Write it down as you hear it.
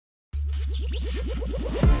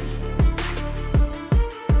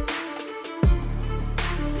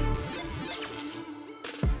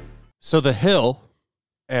So The Hill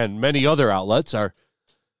and many other outlets are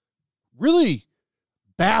really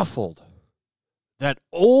baffled that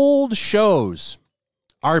old shows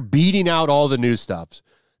are beating out all the new stuff.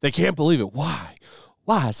 They can't believe it. Why?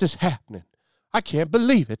 Why is this happening? I can't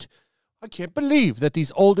believe it. I can't believe that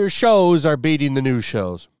these older shows are beating the new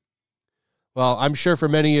shows. Well, I'm sure for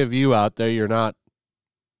many of you out there, you're not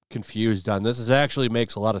confused on this. This actually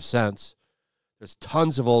makes a lot of sense. There's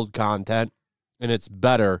tons of old content, and it's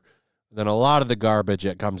better than a lot of the garbage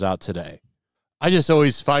that comes out today. I just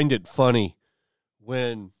always find it funny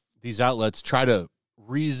when these outlets try to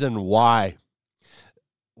reason why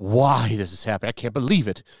this is happening. I can't believe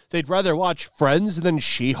it. They'd rather watch Friends than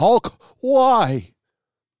She-Hulk. Why?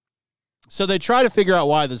 So they try to figure out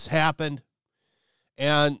why this happened.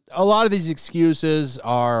 And a lot of these excuses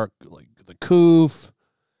are like the coof,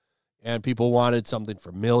 and people wanted something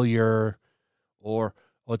familiar, or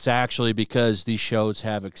it's actually because these shows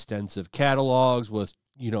have extensive catalogs with,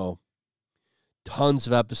 tons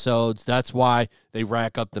of episodes. That's why they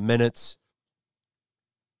rack up the minutes.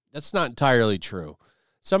 That's not entirely true.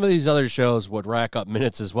 Some of these other shows would rack up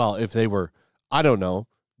minutes as well if they were,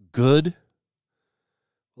 good.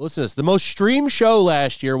 Listen to this. The most streamed show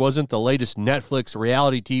last year wasn't the latest Netflix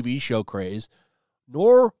reality TV show craze,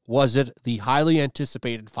 nor was it the highly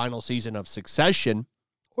anticipated final season of Succession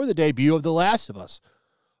or the debut of The Last of Us.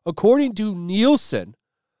 According to Nielsen,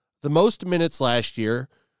 the most minutes last year,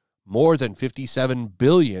 more than 57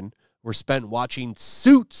 billion, were spent watching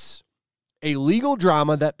Suits, a legal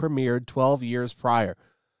drama that premiered 12 years prior.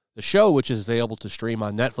 The show, which is available to stream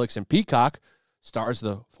on Netflix and Peacock, stars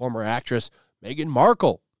the former actress Meghan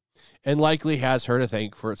Markle and likely has her to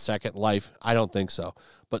thank for its second life. I don't think so,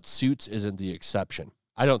 but Suits isn't the exception.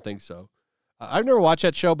 I don't think so. I've never watched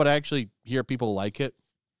that show, but I actually hear people like it.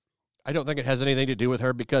 I don't think it has anything to do with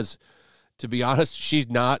her because, to be honest, she's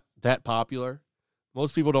not that popular.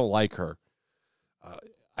 Most people don't like her.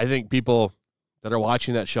 I think people that are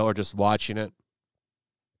watching that show are just watching it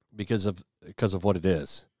because of what it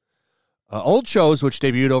is. Old shows, which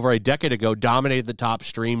debuted over a decade ago, dominated the top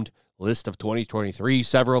streamed list of 2023.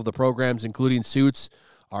 Several of the programs, including Suits,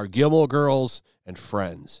 are Gilmore Girls and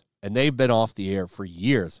Friends, and they've been off the air for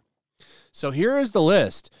years. So here is the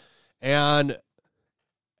list, and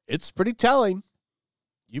it's pretty telling.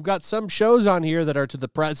 You've got some shows on here that are to the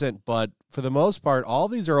present, but for the most part, all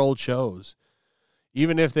these are old shows,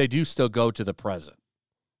 even if they do still go to the present.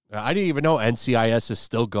 I didn't even know NCIS is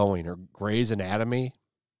still going, or Grey's Anatomy.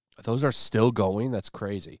 Those are still going. That's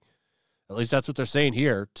crazy. At least that's what they're saying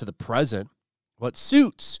here, to the present. But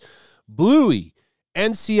Suits, Bluey,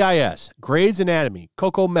 NCIS, Grey's Anatomy,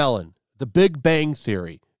 Coco Melon, The Big Bang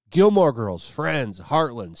Theory, Gilmore Girls, Friends,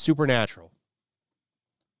 Heartland, Supernatural.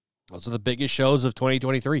 Those are the biggest shows of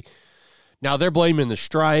 2023. Now, they're blaming the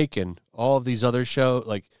strike and all of these other shows.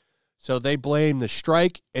 So they blame the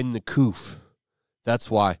strike and the coof. That's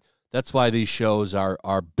why these shows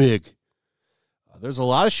are big. There's a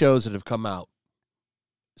lot of shows that have come out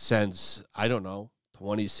since,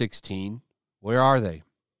 2016. Where are they?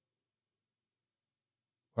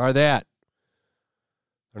 Where are they at?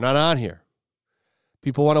 They're not on here.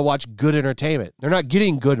 People want to watch good entertainment. They're not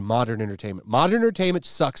getting good modern entertainment. Modern entertainment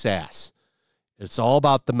sucks ass. It's all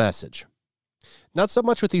about the message. Not so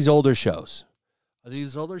much with these older shows.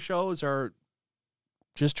 These older shows are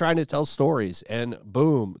just trying to tell stories, and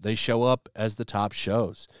boom, they show up as the top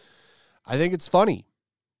shows. I think it's funny.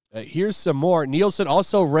 Here's some more. Nielsen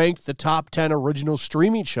also ranked the top 10 original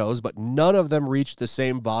streaming shows, but none of them reached the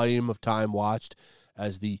same volume of time watched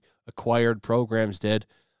as the acquired programs did.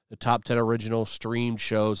 The top 10 original streamed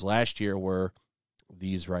shows last year were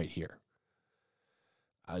these right here.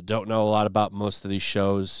 I don't know a lot about most of these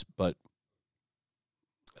shows, but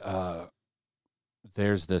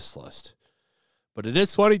there's this list. But it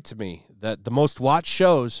is funny to me that the most watched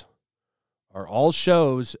shows are all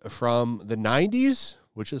shows from the 90s,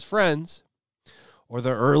 which is Friends, or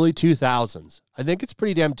the early 2000s. I think it's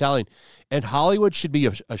pretty damn telling. And Hollywood should be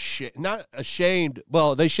not ashamed.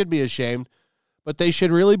 Well, they should be ashamed, but they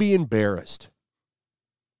should really be embarrassed.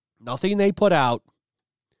 Nothing they put out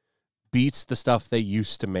beats the stuff they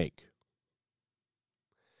used to make.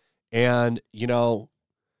 And,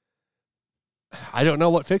 I don't know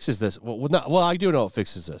what fixes this. Well, I do know what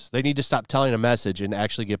fixes this. They need to stop telling a message and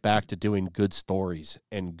actually get back to doing good stories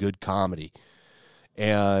and good comedy.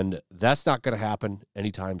 And that's not going to happen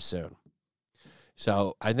anytime soon.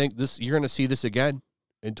 So I think you're going to see this again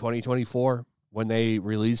in 2024 when they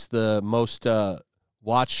release the most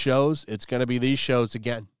watched shows. It's going to be these shows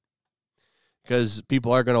again. because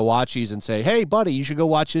people are going to watch these and say, hey, buddy, you should go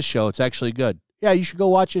watch this show. It's actually good. Yeah, you should go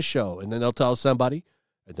watch this show. And then they'll tell somebody,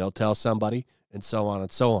 and they'll tell somebody, and so on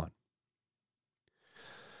and so on.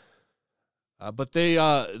 But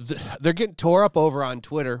they're getting tore up over on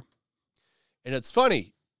Twitter. And it's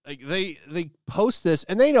funny. Like they post this,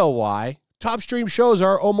 and they know why. Top stream shows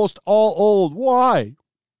are almost all old. Why?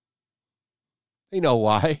 They know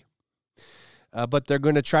why. But they're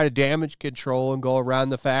going to try to damage control and go around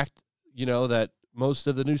the fact, that most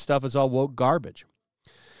of the new stuff is all woke garbage.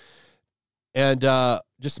 And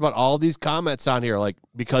just about all these comments on here, like,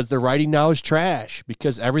 because the writing now is trash,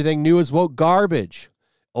 because everything new is woke garbage.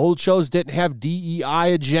 Old shows didn't have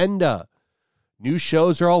DEI agenda. New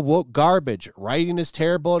shows are all woke garbage. Writing is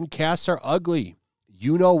terrible and casts are ugly.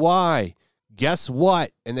 You know why. Guess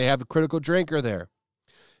what? And they have a critical drinker there.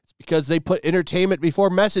 It's because they put entertainment before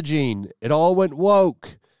messaging. It all went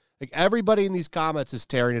woke. Like, everybody in these comments is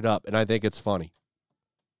tearing it up, and I think it's funny.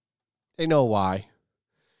 They know why.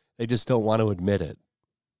 They just don't want to admit it.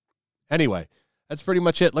 Anyway, that's pretty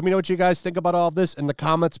much it. Let me know what you guys think about all of this in the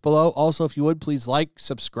comments below. Also, if you would, please like,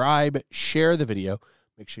 subscribe, share the video.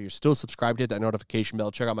 Make sure you're still subscribed, hit that notification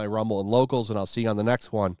bell. Check out my Rumble and Locals, and I'll see you on the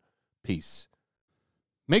next one. Peace.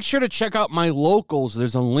 Make sure to check out my Locals.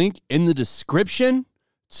 There's a link in the description.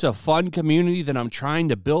 It's a fun community that I'm trying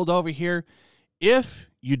to build over here.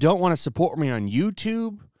 If you don't want to support me on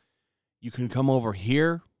YouTube, you can come over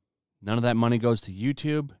here. None of that money goes to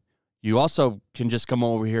YouTube. You also can just come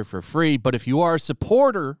over here for free. But if you are a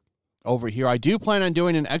supporter over here, I do plan on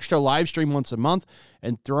doing an extra live stream once a month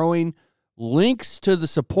and throwing links to the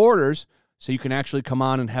supporters so you can actually come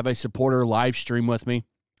on and have a supporter live stream with me.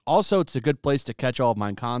 Also, it's a good place to catch all of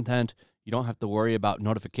my content. You don't have to worry about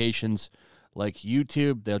notifications like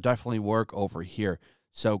YouTube. They'll definitely work over here.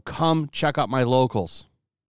 So come check out my Locals.